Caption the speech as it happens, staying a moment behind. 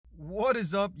What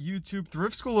is up, YouTube?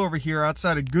 Thrift School over here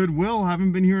outside of Goodwill.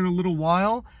 Haven't been here in a little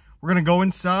while. We're gonna go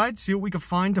inside, see what we can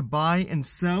find to buy and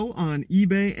sell on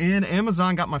eBay and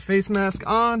Amazon. Got my face mask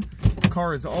on,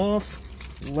 car is off.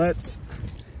 Let's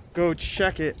go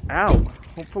check it out.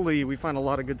 Hopefully we find a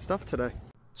lot of good stuff today.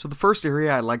 So the first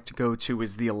area I like to go to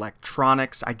is the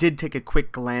electronics. I did take a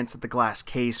quick glance at the glass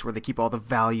case where they keep all the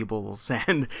valuables,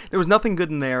 and there was nothing good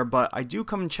in there, but I do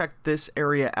come and check this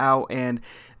area out, and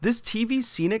this TV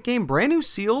Scenic game, brand new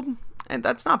sealed, and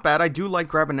that's not bad. I do like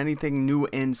grabbing anything new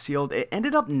and sealed. It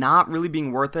ended up not really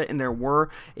being worth it, and there were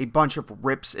a bunch of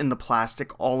rips in the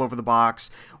plastic all over the box.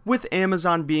 With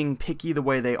Amazon being picky the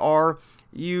way they are,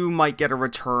 you might get a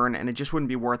return, and it just wouldn't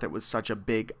be worth it with such a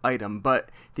big item. But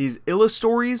these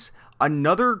Illustories,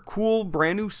 another cool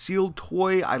brand new sealed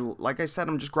toy. Like I said,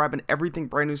 I'm just grabbing everything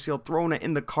brand new sealed, throwing it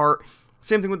in the cart.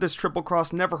 Same thing with this Triple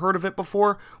Cross, never heard of it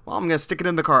before. Well, I'm going to stick it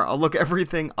in the cart. I'll look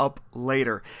everything up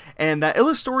later. And that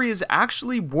Illustory is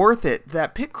actually worth it.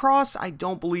 That Pit Cross, I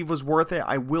don't believe was worth it.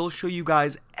 I will show you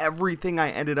guys everything I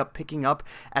ended up picking up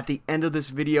at the end of this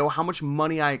video, how much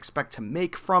money I expect to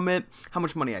make from it, how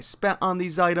much money I spent on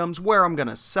these items, where I'm going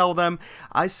to sell them.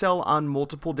 I sell on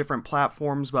multiple different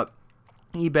platforms, but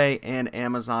eBay and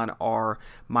Amazon are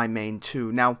my main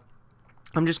two. Now,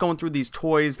 I'm just going through these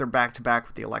toys. They're back to back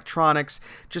with the electronics,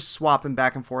 just swapping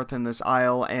back and forth in this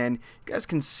aisle, and you guys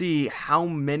can see how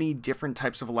many different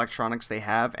types of electronics they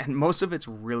have, and most of it's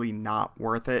really not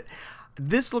worth it.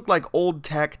 This looked like old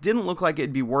tech, didn't look like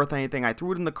it'd be worth anything. I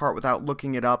threw it in the cart without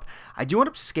looking it up. I do end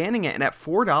up scanning it, and at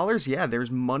 $4, yeah,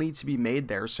 there's money to be made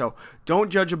there. So don't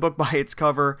judge a book by its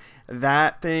cover.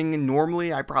 That thing,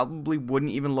 normally I probably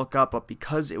wouldn't even look up, but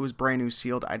because it was brand new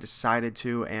sealed, I decided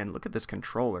to. And look at this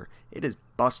controller. It is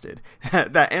busted.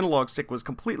 That analog stick was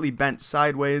completely bent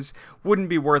sideways. Wouldn't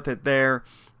be worth it there.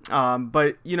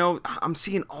 But you know, I'm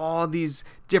seeing all these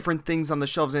different things on the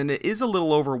shelves, and it is a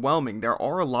little overwhelming. There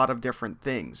are a lot of different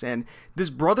things, and this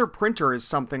Brother printer is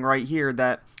something right here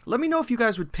that, let me know if you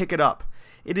guys would pick it up.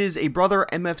 It is a Brother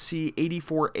MFC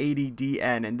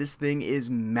 8480DN, and this thing is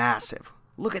massive.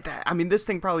 Look at that. I mean, this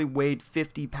thing probably weighed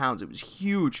 50 pounds. It was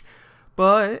huge,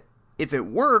 but if it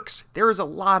works, there is a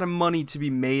lot of money to be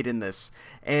made in this,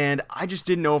 and I just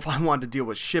didn't know if I wanted to deal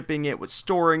with shipping it, with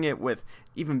storing it, with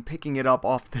even picking it up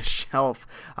off the shelf.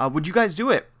 Would you guys do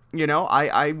it? You know,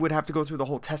 I would have to go through the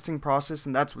whole testing process,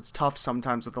 and that's what's tough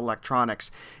sometimes with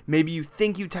electronics. Maybe you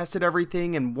think you tested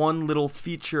everything, and one little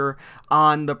feature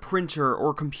on the printer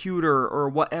or computer or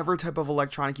whatever type of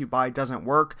electronic you buy doesn't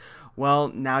work. Well,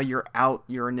 now you're out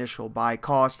your initial buy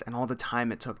cost and all the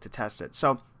time it took to test it.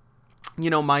 So, you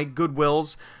know, my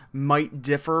Goodwills might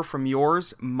differ from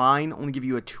yours. Mine only give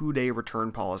you a 2-day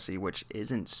return policy, which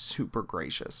isn't super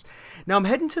gracious. Now I'm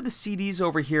heading to the CDs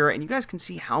over here, and you guys can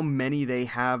see how many they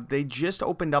have. They just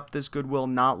opened up this Goodwill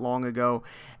not long ago,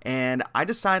 and I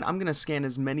decided I'm going to scan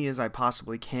as many as I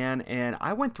possibly can, and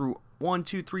I went through 1,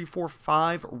 2, 3, 4,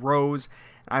 5 rows,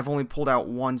 and I've only pulled out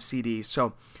 1 CD.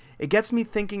 So it gets me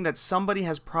thinking that somebody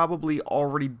has probably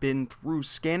already been through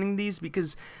scanning these,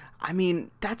 because I mean,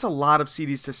 that's a lot of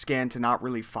CDs to scan to not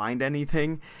really find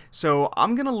anything. So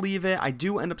I'm going to leave it. I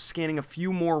do end up scanning a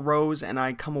few more rows, and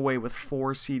I come away with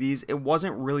 4 CDs. It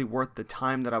wasn't really worth the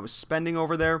time that I was spending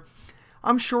over there.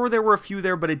 I'm sure there were a few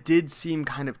there, but it did seem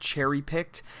kind of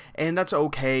cherry-picked, and that's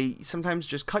okay. Sometimes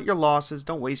just cut your losses.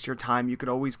 Don't waste your time. You could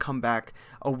always come back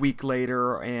a week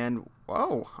later, and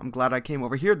whoa, I'm glad I came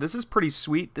over here. This is pretty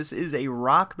sweet. This is a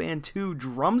Rock Band 2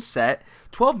 drum set,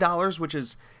 $12, which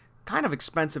is kind of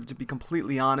expensive to be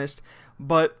completely honest,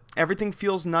 but everything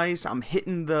feels nice. I'm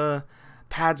hitting the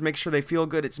pads, make sure they feel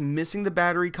good. It's missing the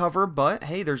battery cover, but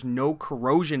hey, there's no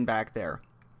corrosion back there.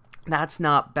 That's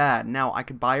not bad. Now I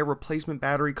could buy a replacement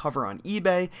battery cover on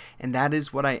eBay, and that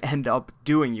is what I end up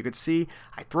doing. You could see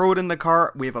I throw it in the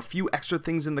cart. We have a few extra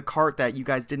things in the cart that you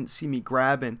guys didn't see me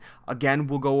grab, and again,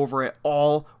 we'll go over it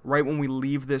all right when we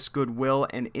leave this Goodwill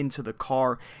and into the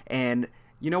car. And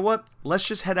you know what? Let's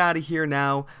just head out of here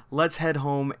now. Let's head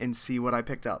home and see what I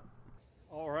picked up.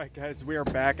 Alright guys, we are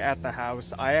back at the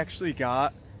house. I actually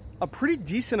got a pretty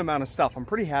decent amount of stuff I'm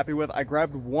pretty happy with. I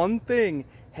grabbed one thing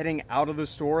heading out of the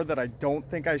store that I don't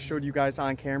think I showed you guys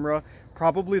on camera.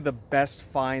 Probably the best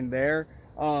find there.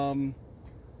 I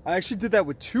actually did that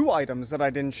with 2 items that I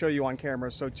didn't show you on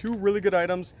camera. So 2 really good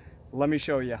items. Let me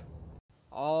show you.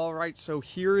 Alright, so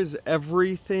here is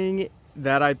everything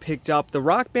that I picked up. The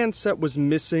Rock Band set was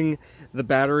missing the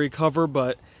battery cover,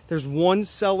 but there's one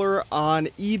seller on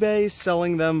eBay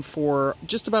selling them for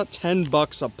just about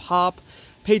 $10 a pop.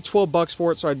 paid 12 bucks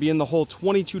for it, so I'd be in the whole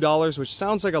 $22, which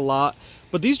sounds like a lot.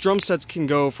 But these drum sets can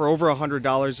go for over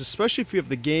 $100, especially if you have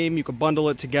the game. You could bundle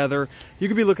it together. You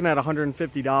could be looking at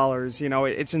 $150. You know,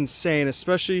 it's insane,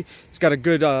 especially it's got a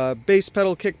good bass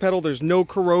pedal, kick pedal. There's no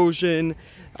corrosion.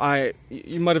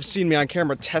 You might have seen me on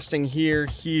camera testing here,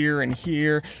 here, and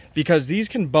here, because these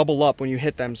can bubble up when you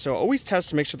hit them. So always test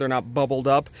to make sure they're not bubbled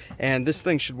up, and this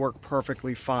thing should work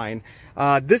perfectly fine.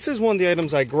 This is one of the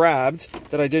items I grabbed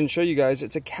that I didn't show you guys.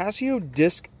 It's a Casio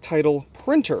disc title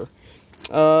printer.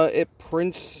 It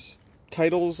prints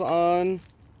titles on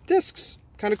discs.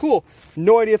 Kind of cool.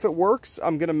 No idea if it works.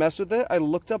 I'm gonna mess with it. I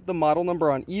looked up the model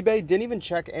number on eBay, didn't even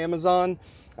check Amazon.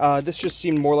 This just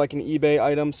seemed more like an eBay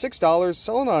item. $6,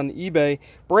 selling on eBay,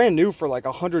 brand new for like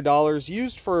 $100,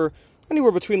 used for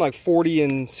anywhere between like $40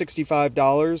 and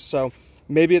 $65. So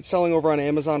maybe it's selling over on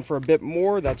Amazon for a bit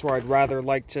more. That's where I'd rather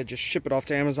like to just ship it off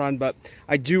to Amazon, but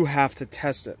I do have to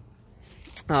test it.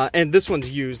 And this one's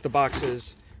used. The box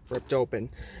is ripped open.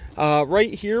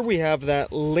 Right here we have that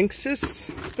Linksys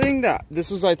thing. This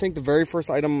was, I think, the very first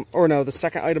item, or no, the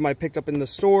second item I picked up in the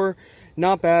store.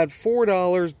 Not bad,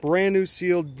 $4, brand new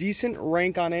sealed, decent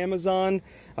rank on Amazon.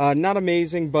 Not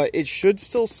amazing, but it should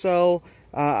still sell.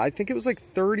 I think it was like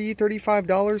 $30,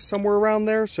 $35, somewhere around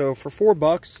there. So for 4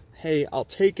 bucks, hey, I'll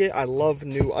take it. I love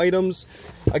new items.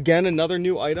 Again, another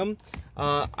new item.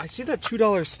 I see that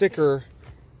 $2 sticker,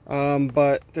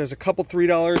 but there's a couple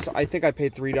 $3. I think I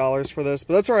paid $3 for this,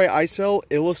 but that's all right. I sell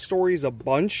Illustories a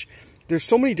bunch. There's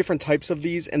so many different types of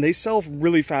these, and they sell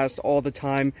really fast all the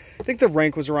time. I think the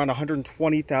rank was around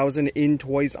 120,000 in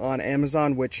toys on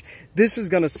Amazon, which this is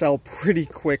going to sell pretty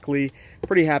quickly.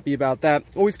 Pretty happy about that.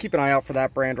 Always keep an eye out for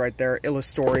that brand right there,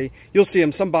 Illustory. You'll see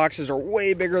them. Some boxes are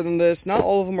way bigger than this. Not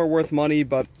all of them are worth money,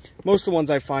 but most of the ones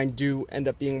I find do end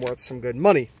up being worth some good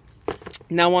money.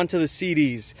 Now on to the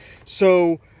CDs.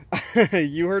 So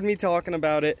you heard me talking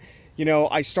about it. You know,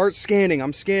 I start scanning,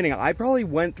 I'm scanning. I probably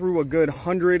went through a good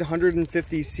 100,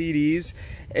 150 CDs,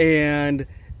 and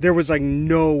there was like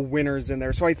no winners in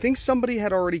there. So I think somebody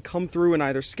had already come through and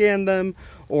either scanned them,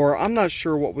 or I'm not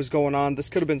sure what was going on. This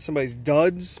could have been somebody's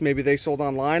duds. Maybe they sold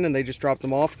online and they just dropped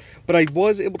them off. But I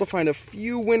was able to find a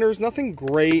few winners, nothing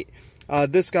great.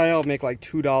 This guy I'll make like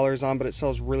 $2 on, but it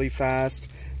sells really fast.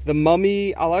 The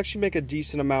Mummy, I'll actually make a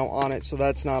decent amount on it, so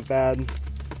that's not bad.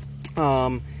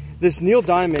 This Neil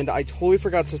Diamond, I totally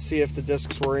forgot to see if the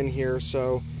discs were in here,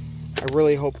 so I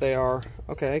really hope they are.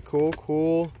 Okay, cool,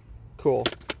 cool, cool.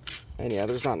 And yeah,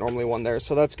 there's not normally one there,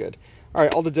 so that's good. All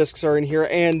right, all the discs are in here,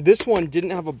 and this one didn't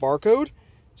have a barcode,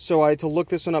 so I had to look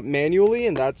this one up manually,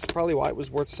 and that's probably why it was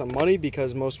worth some money,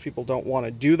 because most people don't want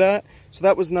to do that. So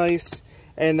that was nice.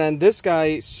 And then this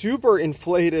guy, super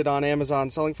inflated on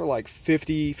Amazon, selling for like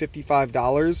 $50,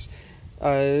 $55.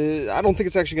 I don't think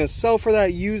it's actually going to sell for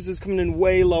that. Used is coming in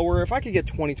way lower. If I could get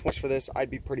 20 for this,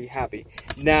 I'd be pretty happy.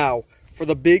 Now, for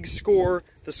the big score,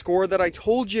 the score that I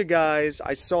told you guys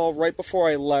I saw right before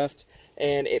I left,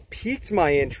 and it piqued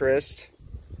my interest.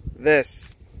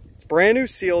 This. It's brand new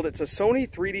sealed. It's a Sony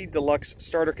 3D Deluxe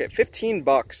starter kit. 15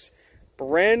 bucks.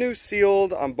 Brand new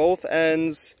sealed on both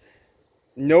ends.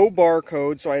 No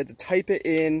barcode, so I had to type it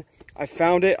in. I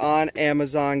found it on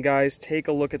Amazon, guys. Take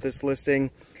a look at this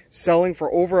listing. Selling for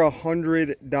over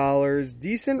 $100.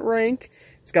 Decent rank.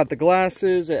 It's got the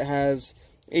glasses. It has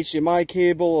HDMI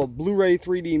cable, a Blu-ray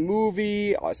 3D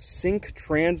movie, a sync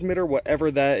transmitter, whatever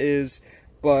that is.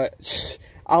 But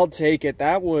I'll take it.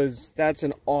 That's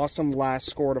an awesome last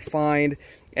score to find.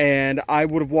 And I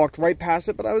would have walked right past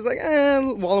it, but I was like,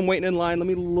 while I'm waiting in line, let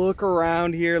me look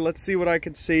around here. Let's see what I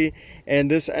could see.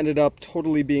 And this ended up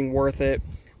totally being worth it.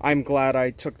 I'm glad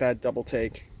I took that double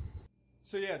take.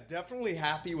 So yeah, definitely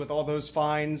happy with all those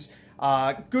finds.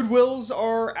 Goodwills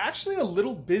are actually a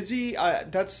little busy.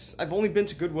 I've only been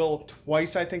to Goodwill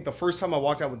twice, I think. The first time I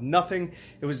walked out with nothing.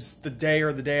 It was the day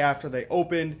or the day after they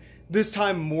opened. This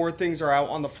time more things are out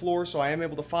on the floor, so I am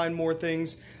able to find more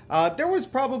things. There was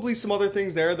probably some other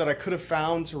things there that I could have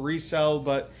found to resell,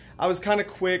 but I was kind of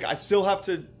quick. I still have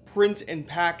to print and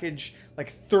package like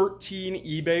 13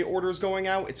 eBay orders going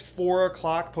out. It's 4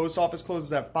 o'clock. Post office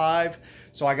closes at 5.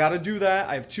 So I got to do that.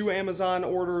 I have 2 Amazon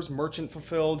orders, merchant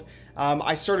fulfilled.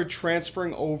 I started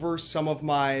transferring over some of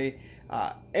my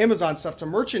Amazon stuff to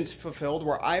merchant fulfilled,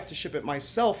 where I have to ship it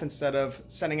myself instead of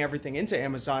sending everything into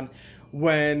Amazon.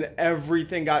 When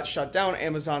everything got shut down,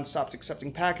 Amazon stopped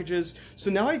accepting packages. So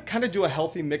now I kind of do a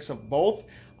healthy mix of both.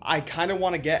 I kind of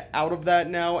want to get out of that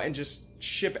now and just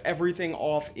ship everything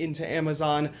off into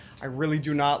Amazon. I really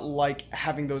do not like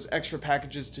having those extra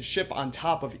packages to ship on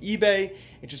top of eBay.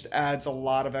 It just adds a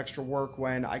lot of extra work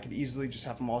when I could easily just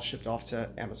have them all shipped off to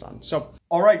Amazon. So,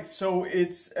 all right, so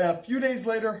it's a few days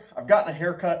later. I've gotten a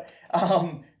haircut.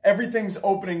 Everything's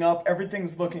opening up.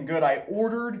 Everything's looking good. I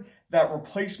ordered that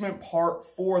replacement part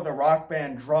for the Rock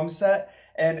Band drum set,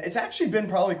 and it's actually been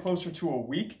probably closer to a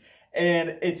week,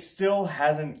 and it still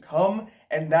hasn't come.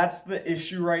 And that's the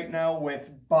issue right now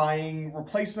with buying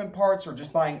replacement parts or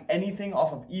just buying anything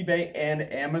off of eBay and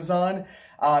Amazon.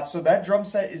 So that drum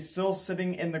set is still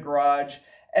sitting in the garage.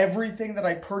 Everything that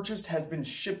I purchased has been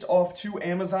shipped off to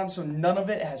Amazon, so none of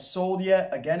it has sold yet.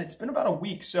 Again, it's been about a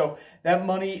week, so that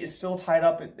money is still tied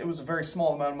up. It was a very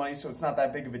small amount of money, so it's not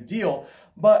that big of a deal.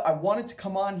 But I wanted to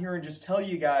come on here and just tell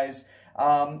you guys,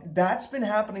 that's been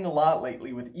happening a lot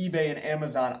lately with eBay and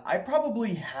Amazon. I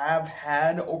probably have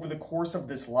had, over the course of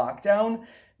this lockdown,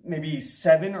 maybe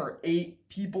 7 or 8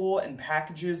 people and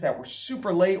packages that were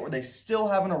super late or they still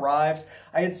haven't arrived.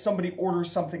 I had somebody order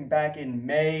something back in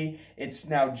May. It's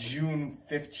now June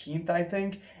 15th, I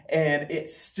think, and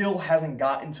it still hasn't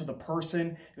gotten to the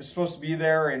person. It was supposed to be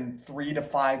there in 3 to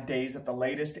 5 days at the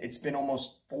latest. It's been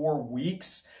almost 4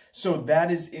 weeks. So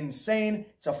that is insane.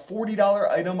 It's a $40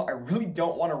 item. I really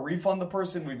don't want to refund the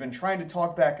person. We've been trying to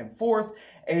talk back and forth,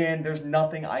 and there's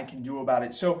nothing I can do about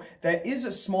it. So that is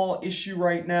a small issue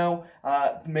right now.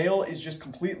 The mail is just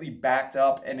completely backed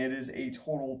up, and it is a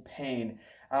total pain.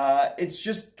 It's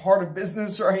just part of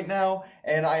business right now,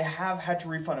 and I have had to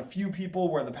refund a few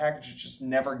people where the packages just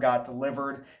never got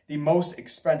delivered. The most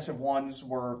expensive ones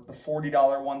were the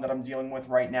 $40 one that I'm dealing with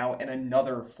right now and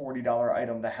another $40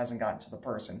 item that hasn't gotten to the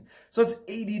person. So it's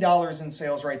 $80 in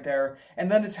sales right there,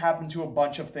 and then it's happened to a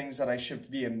bunch of things that I shipped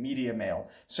via media mail.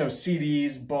 So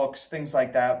CDs, books, things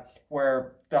like that,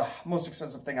 where the most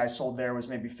expensive thing I sold there was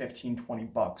maybe 15, 20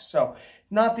 bucks. So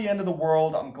it's not the end of the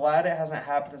world. I'm glad it hasn't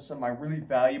happened to some of my really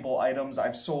valuable items.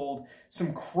 I've sold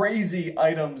some crazy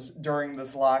items during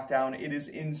this lockdown. It is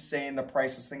insane the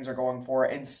prices things are going for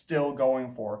and still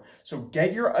going for. So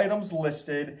get your items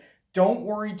listed. Don't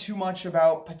worry too much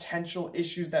about potential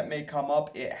issues that may come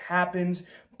up. It happens,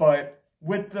 but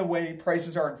with the way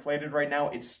prices are inflated right now,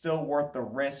 it's still worth the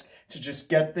risk to just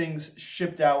get things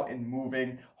shipped out and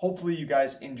moving. Hopefully you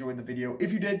guys enjoyed the video.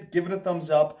 If you did, give it a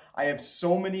thumbs up. I have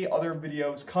so many other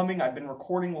videos coming. I've been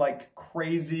recording like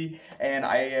crazy, and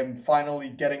I am finally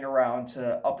getting around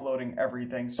to uploading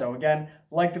everything. So again,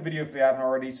 like the video if you haven't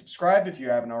already. Subscribe if you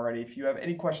haven't already. If you have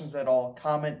any questions at all,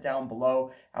 comment down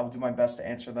below. I will do my best to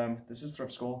answer them. This is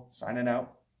Thrift School, signing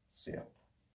out. See ya.